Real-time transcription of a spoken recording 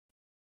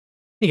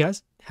Hey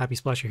guys,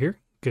 Happysplasher here.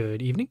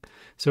 Good evening.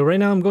 So right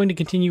now I'm going to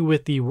continue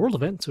with the world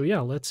event. So yeah,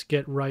 let's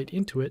get right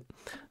into it.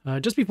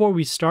 Just before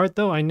we start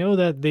though, I know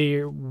that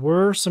there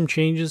were some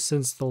changes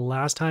since the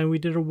last time we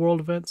did a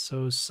world event.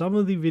 So some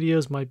of the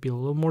videos might be a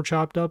little more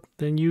chopped up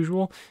than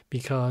usual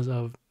because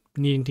of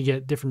needing to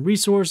get different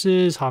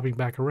resources, hopping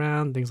back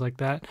around, things like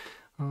that.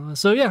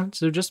 So yeah,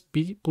 so just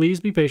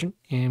please be patient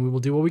and we will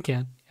do what we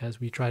can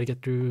as we try to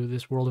get through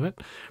this world event.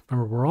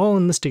 Remember, we're all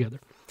in this together.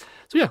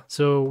 So yeah,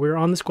 so we're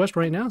on this quest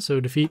right now.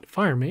 So defeat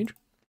Fire Mage.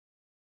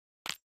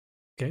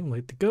 Okay, we'll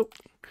hit the go.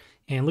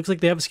 And looks like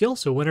they have a skill.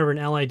 So whenever an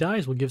ally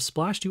dies, we'll give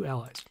splash to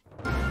allies.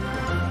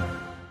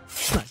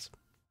 Nice.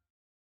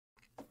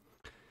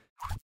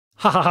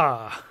 Ha ha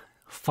ha!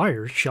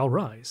 Fire shall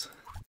rise.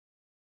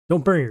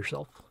 Don't burn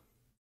yourself.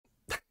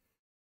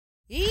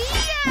 Yeah!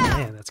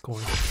 Man, that's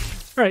corny.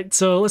 All right,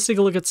 so let's take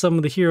a look at some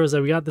of the heroes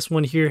that we got. This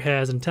one here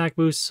has an attack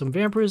boost, some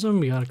vampirism.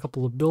 We got a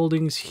couple of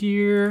buildings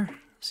here.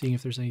 Seeing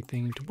if there's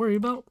anything to worry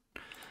about.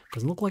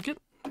 Doesn't look like it.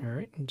 All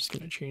right, I'm just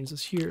going to change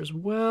this here as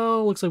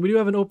well. Looks like we do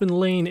have an open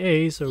lane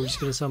A, so we're just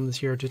going to summon this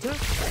hero to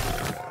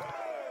attack.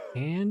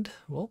 And,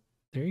 well,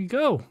 there you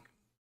go.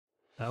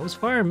 That was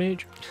Fire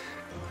Mage.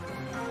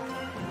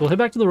 We'll head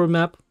back to the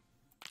roadmap,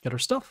 get our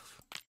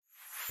stuff.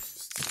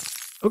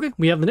 Okay,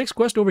 we have the next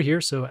quest over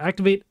here. So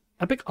activate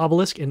Epic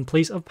Obelisk in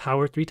Place of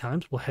Power 3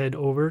 times. We'll head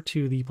over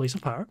to the Place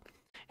of Power.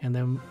 And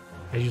then,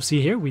 as you'll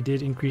see here, we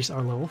did increase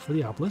our level for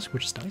the obelisk,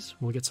 which is nice.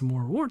 We'll get some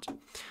more rewards.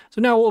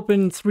 So now we'll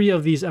open 3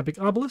 of these epic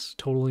obelisks,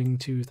 totaling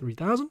to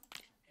 3,000. And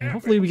epic.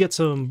 Hopefully we get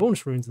some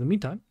bonus runes in the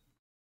meantime.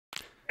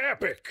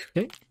 Epic!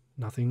 Okay,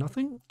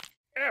 nothing.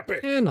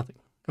 Epic! And nothing.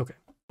 Okay,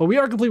 but we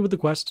are complete with the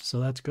quest, so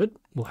that's good.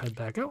 We'll head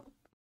back out.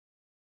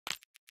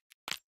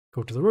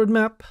 Go to the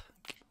roadmap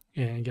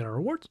and get our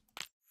rewards.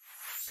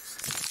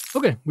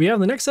 Okay, we have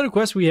the next set of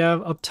quests we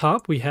have up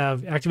top. We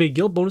have activate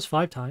guild bonus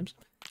 5 times.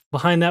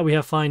 Behind that, we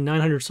have find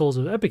 900 souls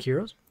of epic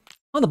heroes.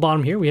 On the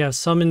bottom here, we have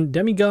summon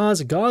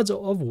demigods, gods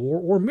of war,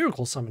 or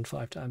miracle summon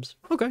 5 times.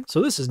 Okay,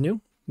 so this is new.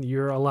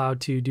 You're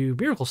allowed to do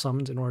miracle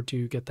summons in order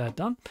to get that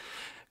done.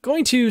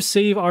 Going to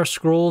save our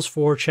scrolls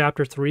for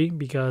chapter 3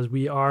 because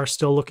we are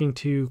still looking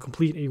to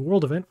complete a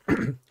world event,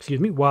 excuse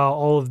me, while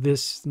all of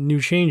this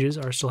new changes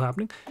are still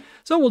happening.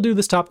 So we'll do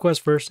this top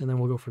quest first and then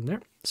we'll go from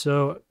there.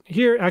 So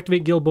here,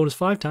 activate guild bonus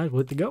 5 times, we'll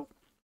hit the go.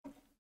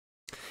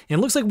 And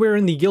it looks like we're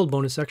in the guild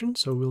bonus section,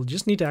 so we'll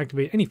just need to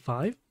activate any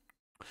 5.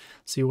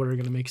 See what are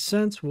going to make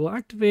sense. We'll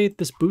activate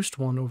this boost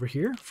one over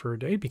here for a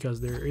day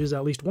because there is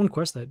at least one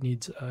quest that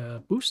needs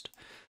a boost.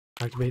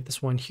 Activate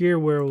this one here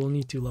where we'll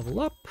need to level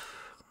up,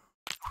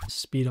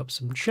 speed up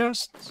some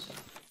chests.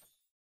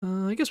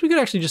 I guess we could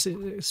actually just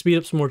speed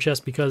up some more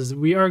chests because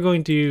we are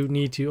going to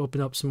need to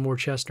open up some more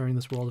chests during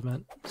this world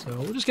event. So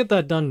we'll just get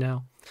that done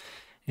now.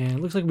 And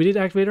it looks like we did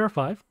activate our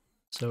 5.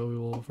 So we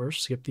will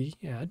first skip the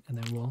ad and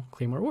then we'll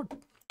claim our reward.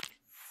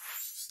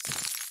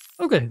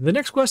 Okay, the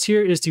next quest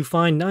here is to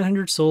find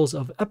 900 souls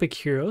of epic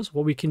heroes.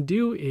 What we can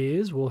do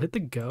is we'll hit the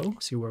go,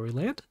 see where we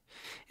land.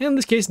 And in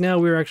this case now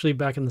we're actually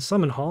back in the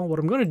summon hall. What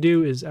I'm going to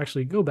do is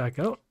actually go back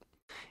out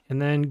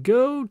and then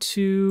go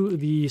to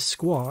the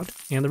squad.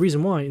 And the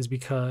reason why is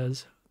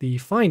because the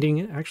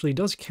finding actually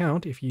does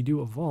count if you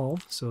do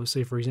evolve. So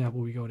say for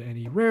example we go to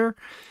any rare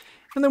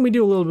and then we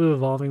do a little bit of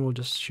evolving. We'll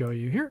just show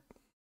you here.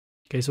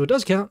 Okay, so it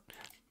does count.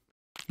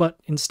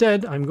 But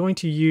instead, I'm going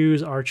to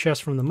use our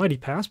chest from the Mighty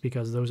Pass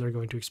because those are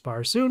going to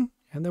expire soon.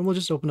 And then we'll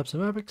just open up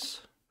some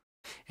epics.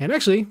 And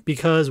actually,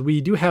 because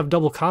we do have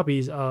double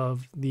copies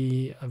of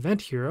the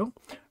event hero,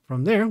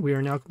 from there, we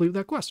are now complete with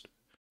that quest.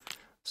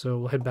 So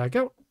we'll head back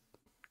out,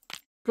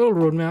 go to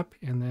the roadmap,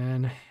 and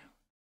then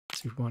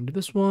see if we want to do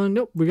this one.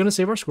 Nope, we're going to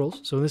save our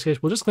scrolls. So in this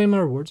case, we'll just claim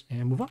our rewards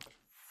and move on.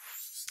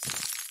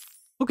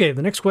 Okay,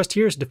 the next quest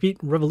here is defeat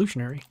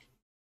Revolutionary.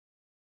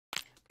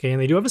 Okay, and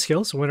they do have a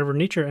skill, so whenever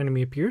nature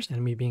enemy appears,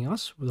 enemy being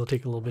us, we'll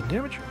take a little bit of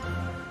damage.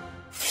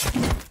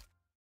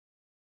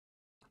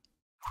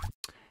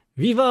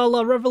 Viva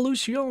la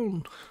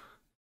revolution!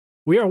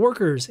 We are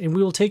workers, and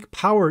we will take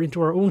power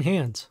into our own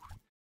hands.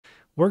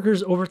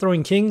 Workers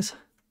overthrowing kings?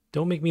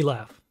 Don't make me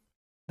laugh.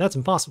 That's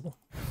impossible.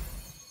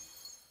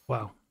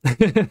 Wow.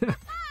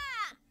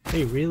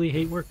 They really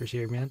hate workers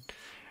here, man.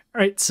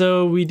 Alright,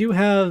 so we do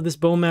have this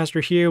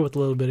Bowmaster here with a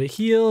little bit of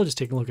heal. Just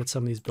taking a look at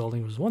some of these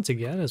buildings once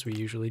again, as we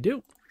usually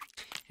do.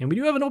 And we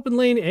do have an open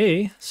lane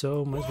A,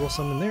 so might as well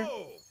summon there.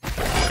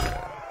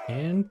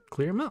 And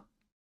clear them out.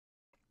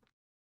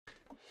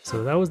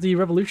 So that was the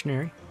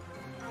Revolutionary.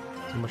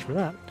 So much for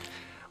that.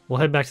 We'll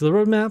head back to the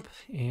roadmap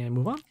and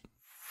move on.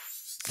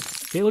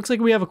 Okay, it looks like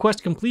we have a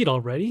quest complete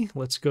already.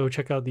 Let's go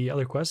check out the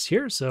other quests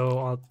here. So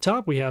on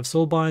top we have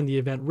Soulbind the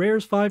event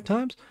rares 5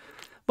 times.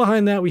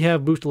 Behind that we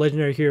have boost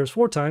legendary heroes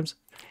 4 times.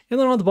 And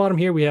then on the bottom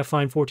here we have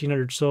find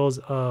 1400 souls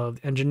of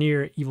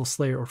Engineer, Evil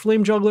Slayer, or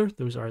Flame Juggler.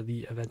 Those are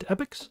the event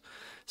epics.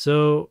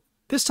 So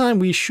this time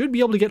we should be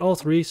able to get all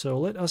 3, so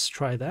let us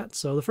try that.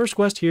 So the first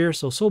quest here,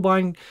 so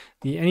Soulbind,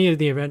 any of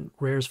the event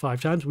rares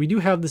 5 times. We do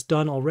have this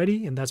done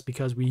already, and that's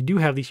because we do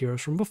have these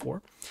heroes from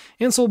before.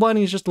 And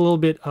Soulbinding is just a little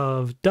bit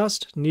of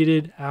dust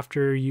needed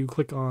after you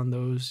click on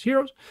those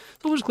heroes.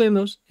 So we'll just claim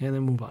those and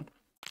then move on.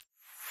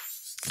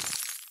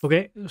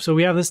 Okay, so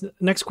we have this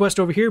next quest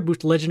over here,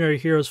 boost legendary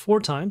heroes 4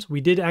 times.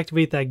 We did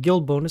activate that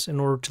guild bonus in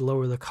order to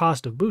lower the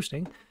cost of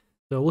boosting.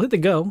 So we'll hit the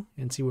go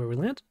and see where we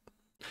land.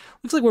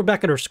 Looks like we're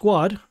back at our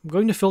squad. I'm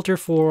going to filter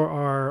for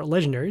our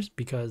legendaries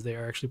because they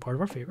are actually part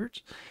of our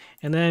favorites.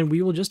 And then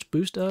we will just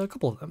boost a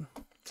couple of them.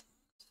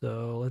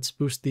 So let's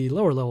boost the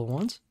lower level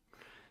ones.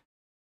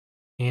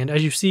 And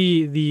as you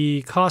see,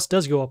 the cost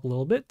does go up a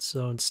little bit.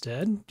 So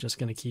instead, just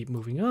going to keep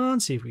moving on,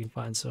 see if we can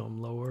find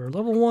some lower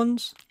level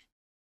ones.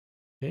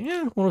 Okay,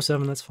 yeah,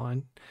 107, that's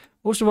fine.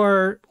 Most of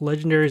our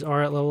legendaries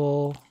are at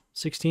level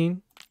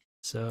 16,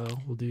 so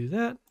we'll do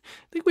that.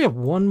 I think we have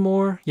one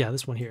more. Yeah,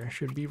 this one here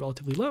should be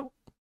relatively low.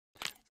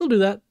 We'll do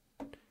that.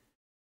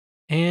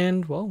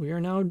 And, well, we are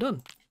now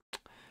done.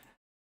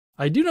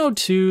 I do know,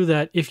 too,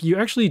 that if you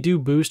actually do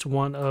boost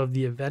one of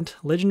the event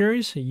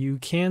legendaries, you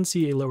can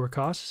see a lower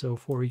cost. So,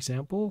 for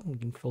example, we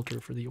can filter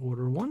for the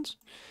order ones.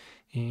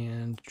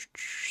 And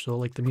so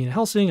like the Mina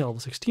Hellsing at level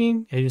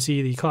 16, as you can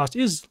see the cost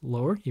is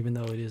lower, even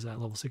though it is at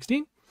level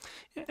 16,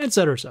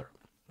 etc., etc.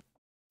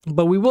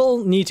 But we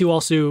will need to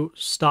also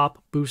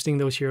stop boosting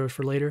those heroes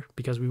for later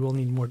because we will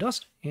need more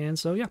dust. And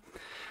so, yeah.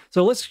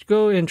 So let's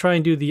go and try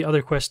and do the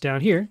other quest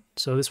down here.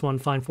 So this one,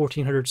 find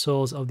 1400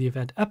 souls of the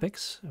event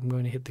epics. I'm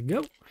going to hit the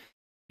go.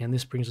 And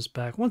this brings us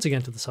back once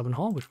again to the summon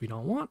hall, which we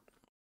don't want.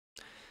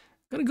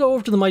 I'm going to go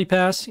over to the Mighty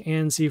Pass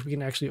and see if we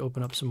can actually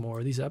open up some more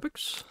of these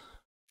epics.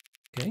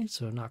 Okay,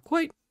 so not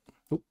quite.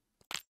 Oh,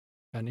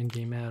 got an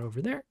in-game ad over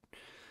there.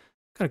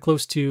 Kind of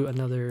close to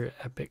another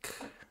epic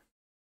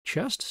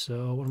chest.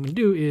 So what I'm going to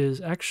do is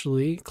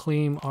actually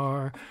claim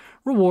our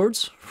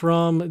rewards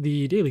from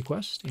the daily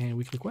quest and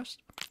weekly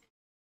quest.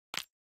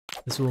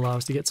 This will allow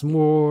us to get some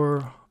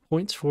more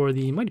points for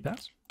the Mighty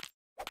Pass.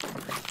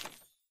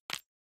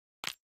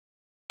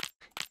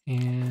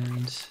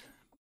 And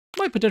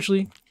might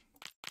potentially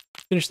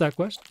finish that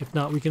quest. If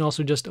not, we can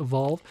also just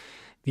evolve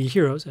the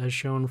heroes as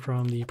shown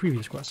from the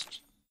previous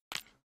quests.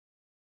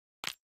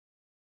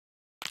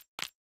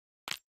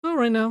 So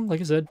right now,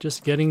 like I said,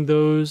 just getting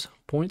those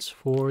points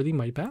for the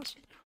Mighty Pass.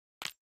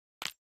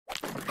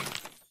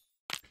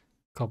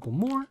 Couple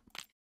more.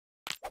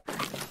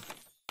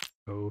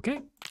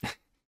 Okay.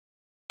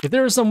 If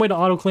there was some way to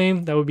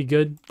auto-claim, that would be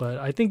good, but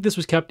I think this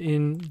was kept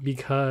in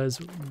because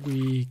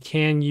we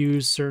can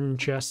use certain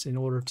chests in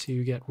order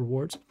to get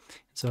rewards.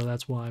 So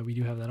that's why we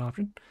do have that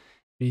option.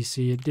 You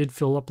see it did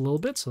fill up a little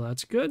bit, so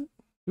that's good.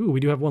 Ooh, we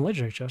do have one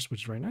legendary chest,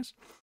 which is very nice.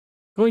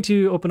 Going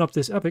to open up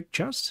this epic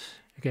chest.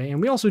 Okay,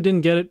 and we also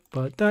didn't get it,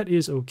 but that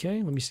is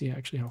okay. Let me see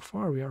actually how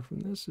far we are from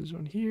this. This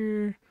one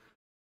here.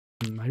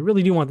 I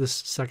really do want this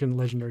second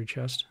legendary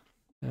chest.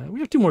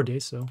 We have 2 more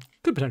days, so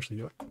could potentially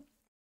do it.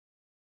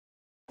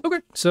 Okay,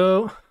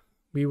 so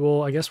we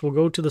will, I guess we'll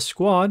go to the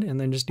squad and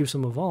then just do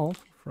some evolve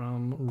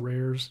from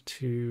rares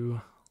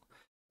to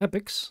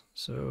epics.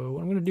 So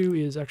what I'm going to do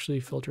is actually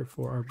filter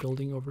for our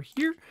building over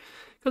here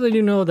because I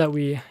do know that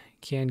we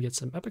can get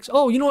some epics.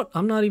 Oh, you know what?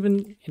 I'm not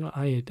even,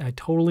 I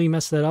totally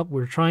messed that up.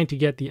 We're trying to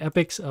get the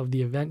epics of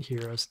the event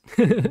heroes.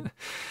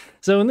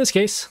 So in this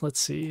case, let's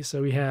see.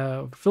 So we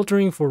have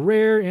filtering for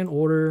rare and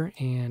order,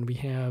 and we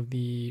have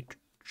the,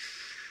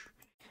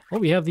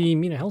 we have the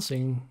Mina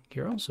Hellsing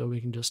hero, so we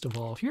can just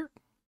evolve here.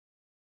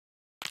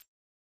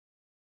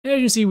 And as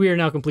you can see, we are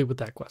now complete with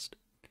that quest.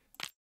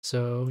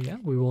 So yeah,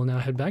 we will now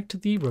head back to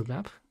the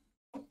roadmap,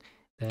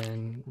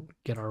 then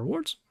get our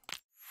rewards.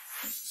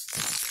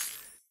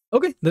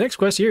 Okay, the next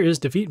quest here is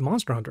defeat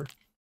Monster Hunter.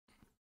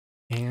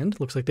 And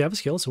looks like they have a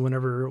skill, so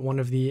whenever one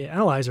of the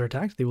allies are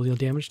attacked, they will deal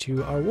damage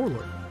to our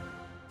warlord.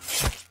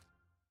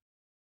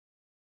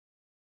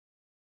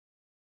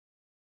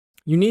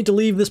 You need to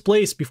leave this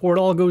place before it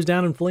all goes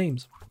down in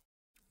flames.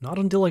 Not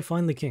until I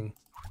find the king.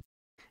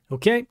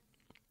 Okay,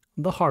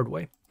 the hard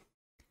way.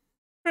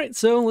 Alright,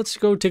 so let's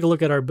go take a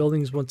look at our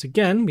buildings once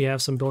again. We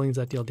have some buildings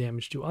that deal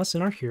damage to us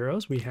and our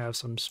heroes. We have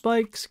some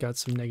spikes, got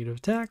some negative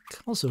attack,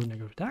 also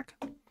negative attack.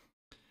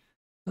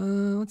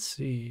 Let's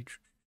see.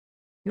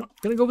 I'm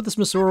gonna go with this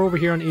Masora over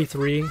here on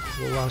A3.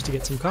 Will allow us to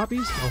get some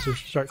copies. Also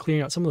start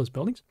clearing out some of those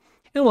buildings.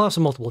 And we'll have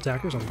some multiple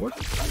attackers on board.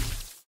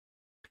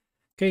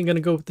 Okay, I'm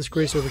gonna go with this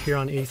Grace over here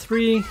on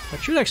A3.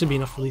 That should actually be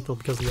enough for lethal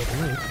because of the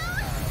open lane.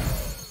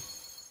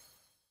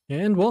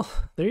 And well,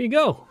 there you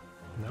go.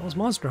 And that was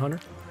Monster Hunter.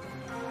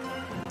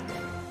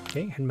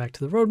 Okay, heading back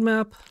to the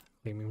roadmap,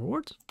 claiming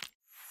rewards.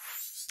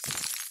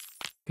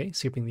 Okay,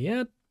 skipping the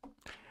ad.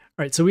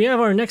 All right, so we have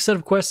our next set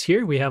of quests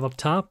here. We have up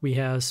top, we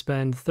have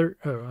spend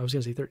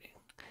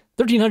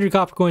 1,300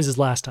 copper coins as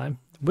last time.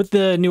 With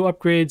the new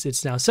upgrades,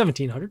 it's now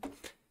 1,700.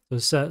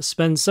 So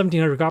spend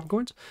 1,700 copper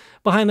coins.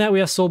 Behind that, we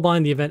have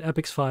Soulbind the event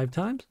epics 5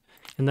 times.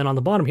 And then on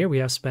the bottom here, we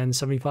have spend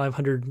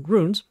 7,500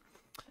 runes.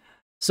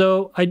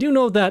 So I do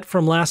know that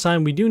from last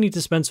time, we do need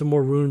to spend some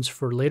more runes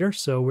for later.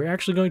 So we're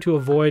actually going to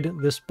avoid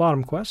this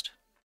bottom quest.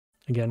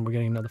 Again, we're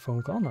getting another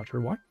phone call. Not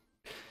sure why.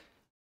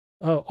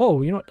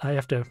 Oh, you know what? I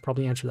have to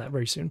probably answer that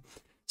very soon.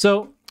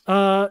 So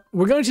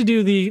we're going to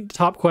do the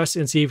top quest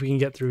and see if we can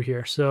get through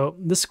here. So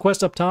this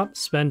quest up top,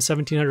 spend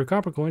 1,700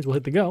 copper coins. We'll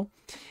hit the go.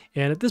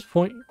 And at this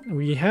point,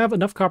 we have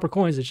enough copper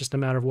coins. It's just a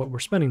matter of what we're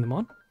spending them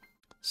on.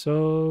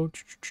 So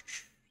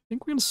I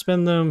think we're going to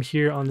spend them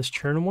here on this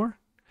Chernomore,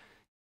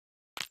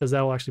 because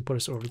that will actually put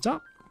us over the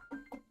top.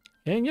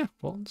 And yeah,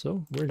 well,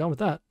 so we're done with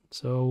that.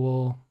 So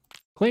we'll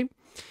claim.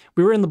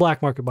 We were in the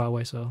black market, by the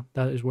way, so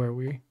that is where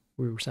we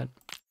were sent.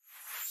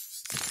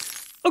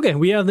 Okay,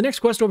 we have the next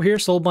quest over here,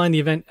 Soulbind the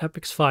event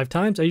epics 5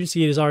 times. As you can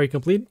see, it is already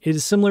complete. It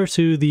is similar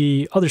to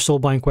the other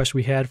Soulbind quest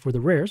we had for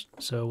the rares,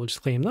 so we'll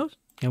just claim those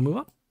and move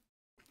on.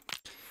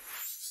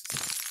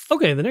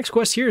 Okay, the next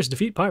quest here is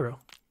defeat Pyro.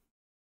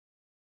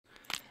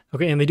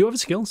 Okay, and they do have a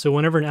skill, so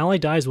whenever an ally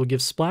dies, we'll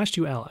give splash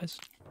to allies.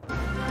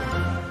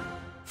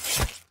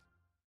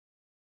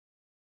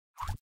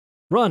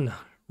 Run!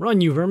 Run,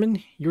 you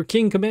vermin! Your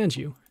king commands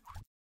you.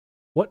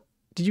 What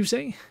did you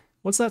say?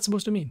 What's that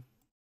supposed to mean?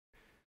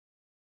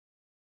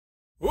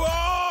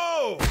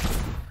 Whoa!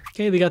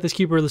 Okay, they got this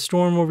Keeper of the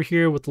Storm over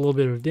here with a little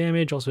bit of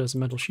damage. Also has a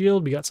mental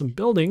shield. We got some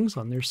buildings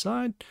on their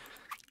side.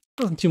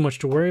 Nothing too much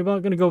to worry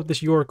about. Gonna go with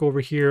this York over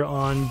here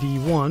on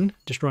D1,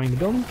 destroying the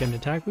building, get an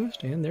attack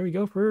boost, and there we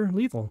go for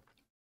lethal.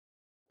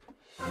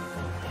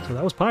 So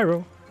that was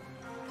Pyro.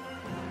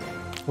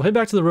 We'll head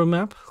back to the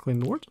roadmap, claim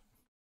the wards.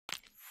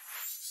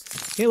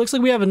 Okay, it looks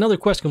like we have another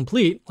quest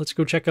complete. Let's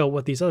go check out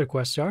what these other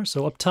quests are.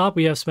 So up top,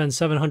 we have spend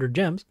 700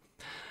 gems.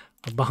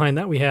 Behind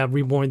that, we have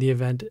reborn the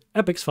event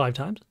epics 5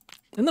 times.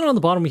 And then on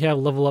the bottom, we have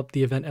level up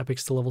the event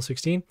epics to level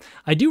 16.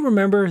 I do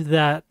remember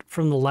that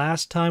from the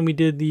last time we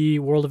did the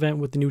world event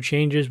with the new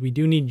changes, we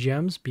do need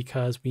gems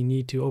because we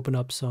need to open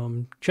up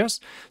some chests.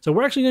 So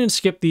we're actually going to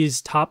skip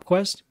these top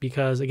quests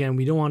because, again,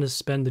 we don't want to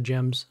spend the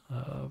gems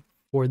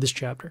for this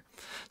chapter.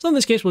 So in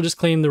this case, we'll just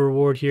claim the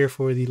reward here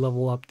for the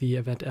level up the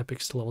event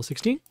epics to level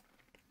 16.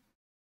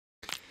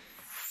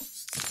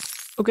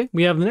 Okay,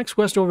 we have the next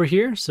quest over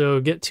here. So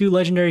get 2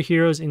 legendary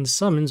heroes in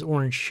summons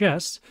orange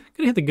chests.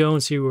 Gonna hit the go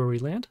and see where we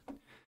land.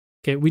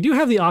 Okay, we do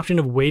have the option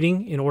of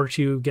waiting in order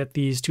to get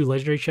these 2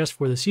 legendary chests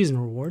for the season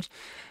rewards.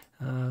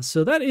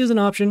 So that is an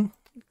option.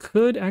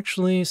 Could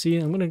actually see,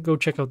 I'm going to go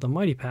check out the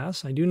Mighty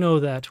Pass. I do know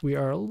that we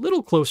are a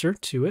little closer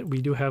to it.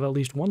 We do have at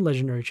least 1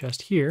 legendary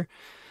chest here.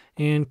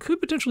 And could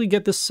potentially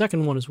get this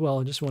second one as well.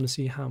 I just want to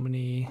see how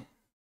many.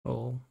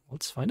 Oh,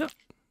 let's find out.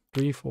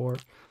 3, 4.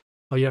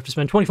 Oh, you have to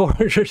spend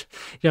 2,400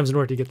 gems in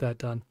order to get that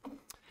done.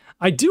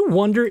 I do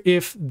wonder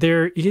if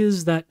there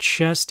is that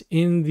chest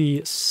in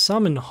the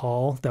summon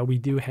hall that we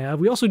do have.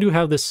 We also do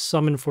have this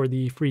summon for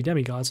the free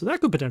demigod, so that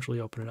could potentially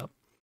open it up.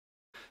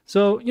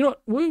 So, you know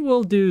what? We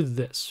will do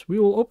this. We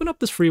will open up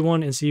this free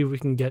one and see if we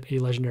can get a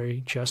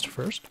legendary chest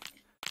first.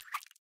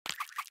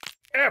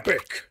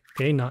 Epic!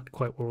 Okay, not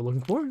quite what we're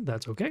looking for.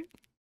 That's okay.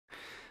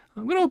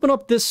 I'm going to open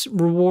up this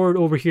reward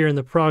over here in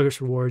the progress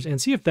rewards and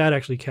see if that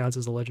actually counts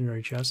as a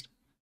legendary chest.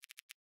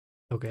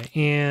 Okay,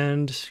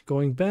 and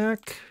going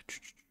back,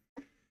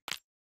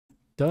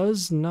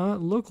 does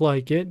not look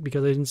like it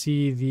because I didn't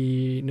see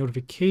the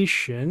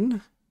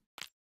notification.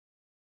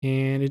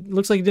 And it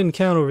looks like it didn't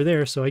count over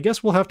there, so I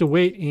guess we'll have to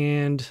wait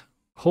and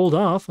hold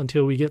off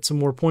until we get some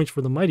more points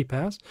for the Mighty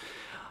Pass.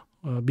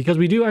 Because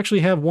we do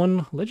actually have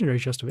 1 legendary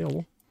chest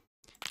available.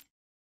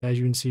 As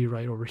you can see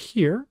right over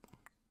here.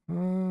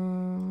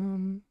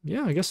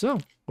 Yeah, I guess so.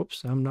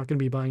 Whoops, I'm not going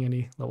to be buying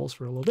any levels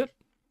for a little bit.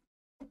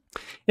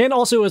 And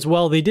also as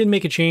well, they did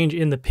make a change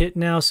in the pit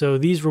now, so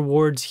these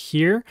rewards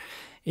here,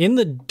 in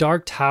the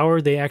Dark Tower,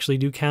 they actually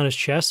do count as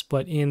chests,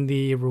 but in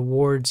the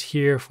rewards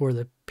here for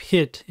the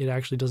pit, it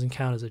actually doesn't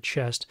count as a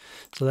chest,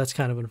 so that's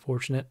kind of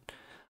unfortunate.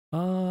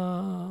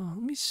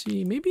 Let me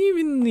see, maybe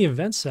even in the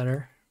event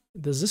center,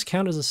 does this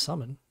count as a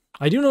summon?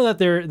 I do know that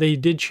they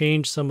did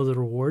change some of the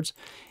rewards,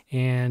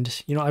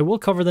 and you know, I will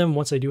cover them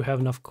once I do have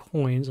enough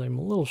coins. I'm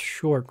a little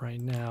short right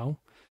now,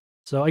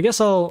 so I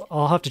guess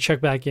I'll have to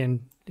check back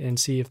in and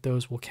see if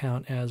those will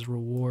count as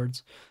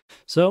rewards.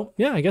 So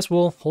yeah, I guess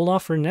we'll hold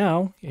off for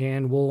now,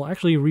 and we'll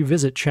actually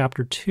revisit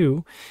chapter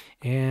 2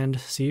 and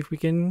see if we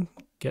can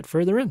get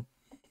further in.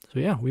 So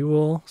yeah, we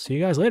will see you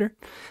guys later.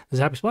 This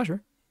is Happysplasher,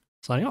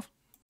 signing off.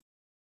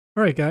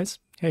 All right, guys.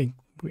 Hey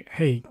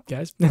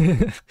guys.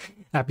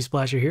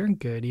 Happysplasher here.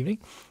 Good evening.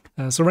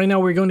 So right now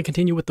we're going to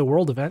continue with the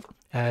world event.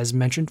 As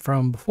mentioned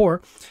from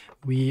before,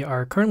 we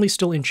are currently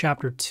still in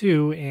chapter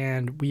 2,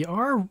 and we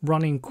are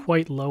running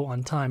quite low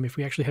on time. If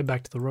we actually head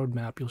back to the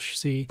roadmap, you'll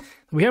see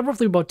that we have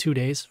roughly about 2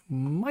 days.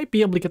 Might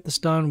be able to get this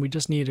done. We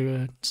just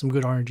need some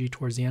good RNG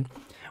towards the end.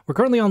 We're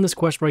currently on this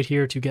quest right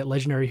here to get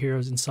legendary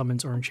heroes and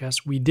summons earn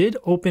chests. We did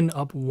open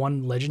up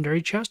 1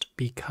 legendary chest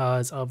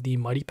because of the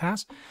Mighty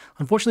Pass.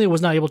 Unfortunately, I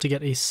was not able to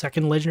get a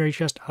second legendary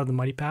chest out of the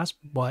Mighty Pass,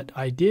 but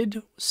I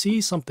did see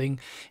something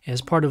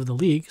as part of the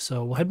league,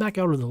 so we'll head back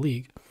out of the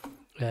league.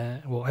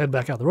 We'll head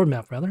back out of the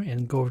roadmap, rather,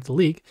 and go over to the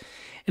league.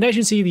 And as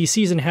you can see, the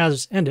season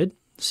has ended,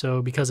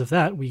 So because of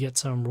that, we get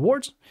some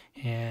rewards.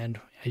 And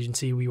as you can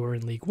see, we were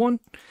in League 1.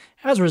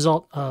 As a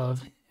result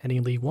of ending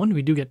in League 1,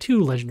 we do get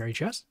 2 legendary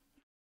chests.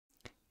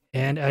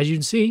 And as you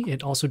can see,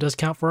 it also does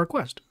count for our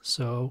quest.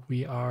 So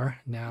we are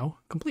now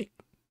complete.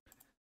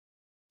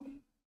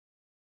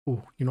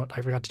 Ooh, you know what?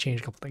 I forgot to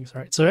change a couple things.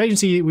 All right, so as you can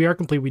see, we are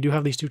complete. We do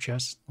have these 2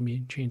 chests. Let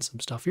me change some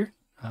stuff here.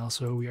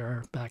 Also, we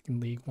are back in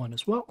League 1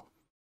 as well.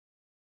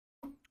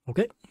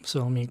 Okay,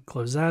 so let me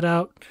close that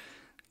out.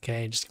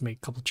 Okay, just make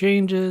a couple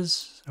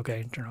changes.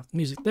 Okay, turn off the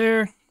music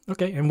there.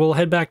 Okay, and we'll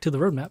head back to the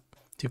roadmap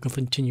to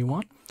continue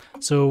on.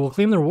 So we'll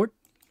claim the reward.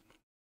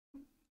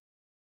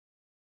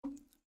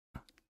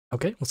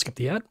 Okay, let's skip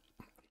the ad.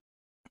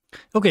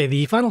 Okay,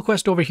 the final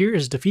quest over here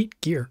is defeat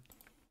Gear.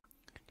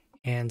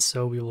 And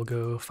so we will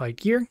go fight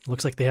Gear.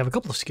 Looks like they have a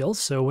couple of skills.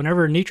 So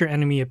whenever a nature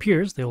enemy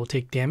appears, they will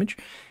take damage.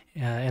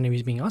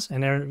 Enemies being us.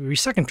 And every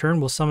second turn,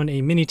 we'll summon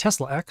a mini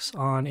Tesla X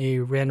on a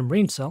random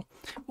range cell.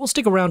 We'll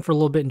stick around for a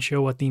little bit and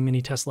show what the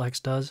mini Tesla X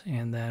does,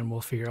 and then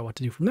we'll figure out what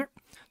to do from there.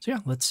 So yeah,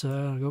 let's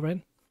go right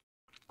in.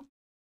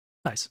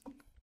 Nice.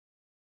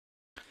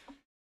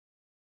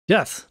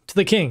 Death to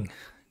the king.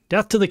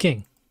 Death to the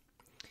king.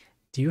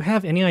 Do you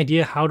have any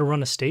idea how to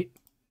run a state?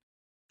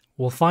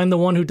 We'll find the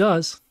one who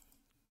does.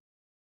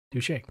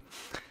 Touché.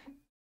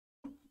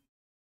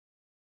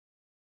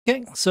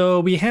 Okay,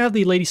 so we have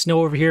the Lady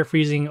Snow over here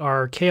freezing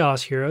our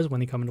Chaos heroes when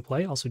they come into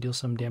play. Also deal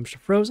some damage to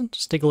Frozen.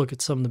 Just take a look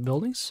at some of the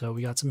buildings. So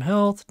we got some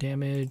health,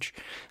 damage,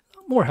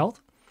 more health.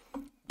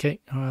 Okay,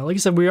 like I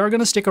said, we are going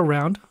to stick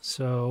around.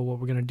 So what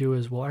we're going to do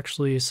is we'll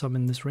actually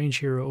summon this range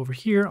hero over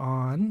here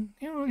on,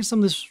 some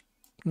of this,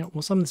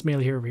 we'll summon this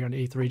melee hero over here on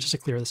A3 just to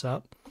clear this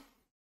out.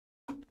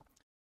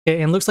 Okay,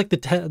 and it looks like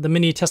the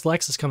mini Tesla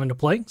X is coming into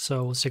play,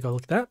 so let's take a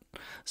look at that.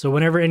 So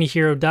whenever any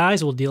hero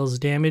dies, we'll deal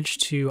damage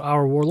to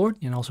our Warlord,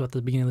 and also at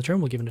the beginning of the turn,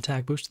 we'll give an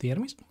attack boost to the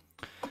enemies.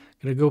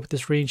 Gonna go with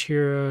this range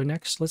hero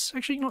next. Let's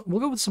actually,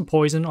 we'll go with some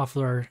poison off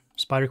of our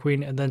Spider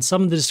Queen, and then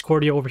summon the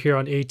Discordia over here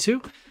on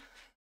A2.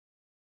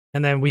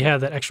 And then we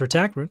have that extra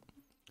attack rune.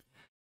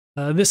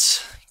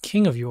 This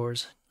king of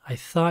yours, I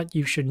thought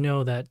you should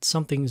know that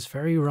something's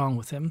very wrong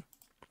with him.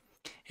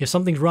 If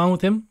something's wrong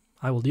with him,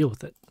 I will deal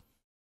with it.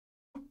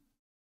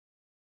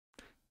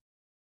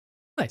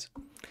 Nice.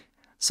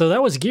 So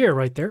that was Gear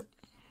right there.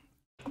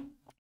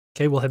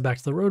 Okay, we'll head back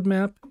to the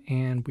roadmap,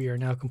 and we are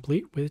now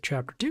complete with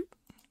Chapter 2.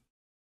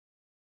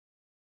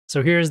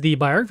 So here's the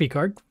biography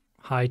card,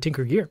 High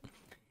Tinker Gear.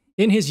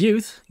 In his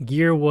youth,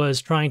 Gear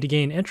was trying to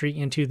gain entry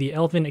into the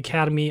Elven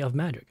Academy of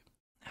Magic.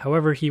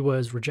 However, he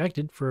was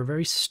rejected for a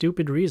very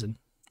stupid reason,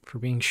 for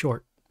being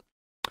short.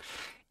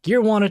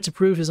 Gear wanted to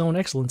prove his own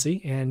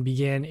excellency and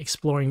began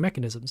exploring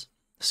mechanisms.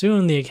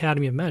 Soon, the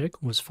Academy of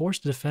Magic was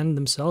forced to defend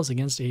themselves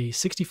against a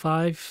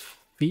 65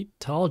 feet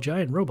tall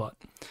giant robot.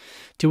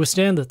 To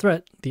withstand the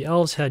threat, the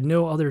elves had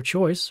no other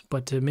choice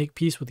but to make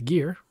peace with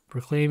Gear,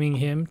 proclaiming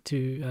him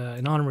to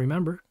an honorary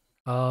member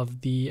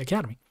of the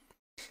Academy.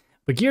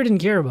 But Gear didn't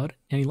care about it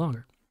any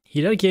longer.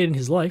 He dedicated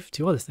his life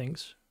to other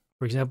things,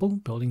 for example,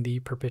 building the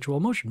perpetual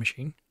motion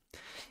machine.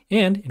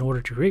 And in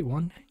order to create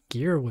one,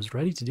 Gear was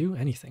ready to do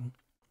anything.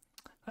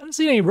 I haven't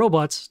seen any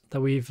robots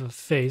that we've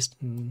faced,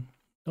 and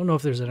don't know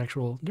if there's an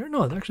actual...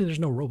 No, actually there's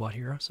no robot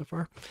here so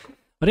far.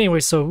 But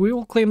anyway, so we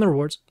will claim the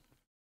rewards.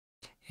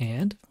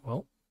 And,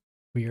 well,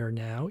 we are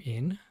now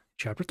in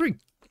Chapter 3.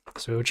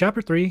 So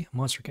Chapter 3,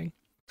 Monster King.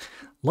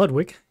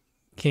 Ludwig,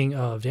 King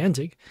of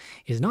Danzig,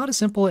 is not as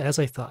simple as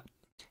I thought.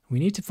 We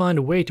need to find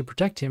a way to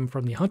protect him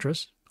from the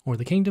Huntress, or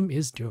the kingdom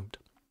is doomed.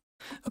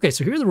 Okay,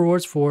 so here are the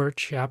rewards for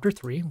Chapter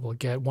 3. We'll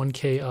get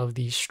 1k of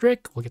the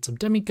Strick, we'll get some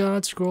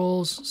Demigod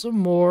Scrolls, some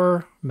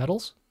more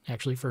medals,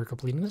 actually, for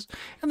completing this,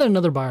 and then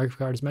another biography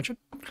card as mentioned.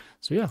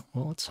 So yeah,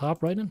 well, let's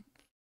hop right in.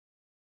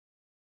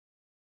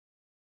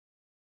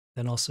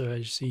 Then also, as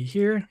you see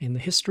here in the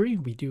history,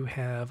 we do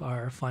have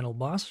our final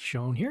boss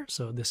shown here.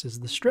 So this is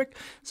the Strick.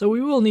 So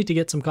we will need to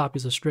get some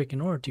copies of Strick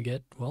in order to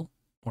get, well,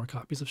 more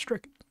copies of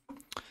Strick.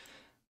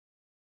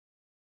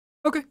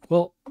 Okay,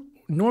 well,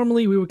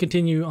 normally we would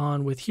continue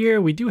on with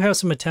here. We do have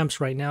some attempts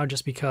right now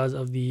just because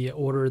of the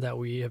order that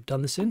we have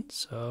done this in.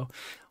 So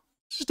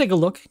let's just take a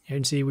look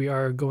and see we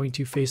are going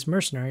to face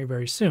Mercenary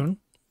very soon.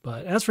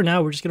 But as for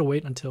now, we're just going to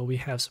wait until we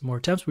have some more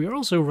attempts. We are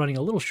also running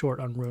a little short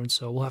on runes,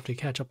 so we'll have to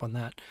catch up on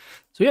that.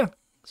 So yeah,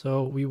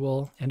 so we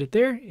will end it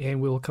there, and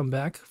we will come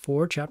back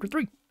for Chapter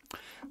 3.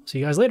 See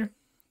you guys later.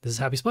 This is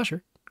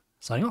Happysplasher,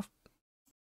 signing off.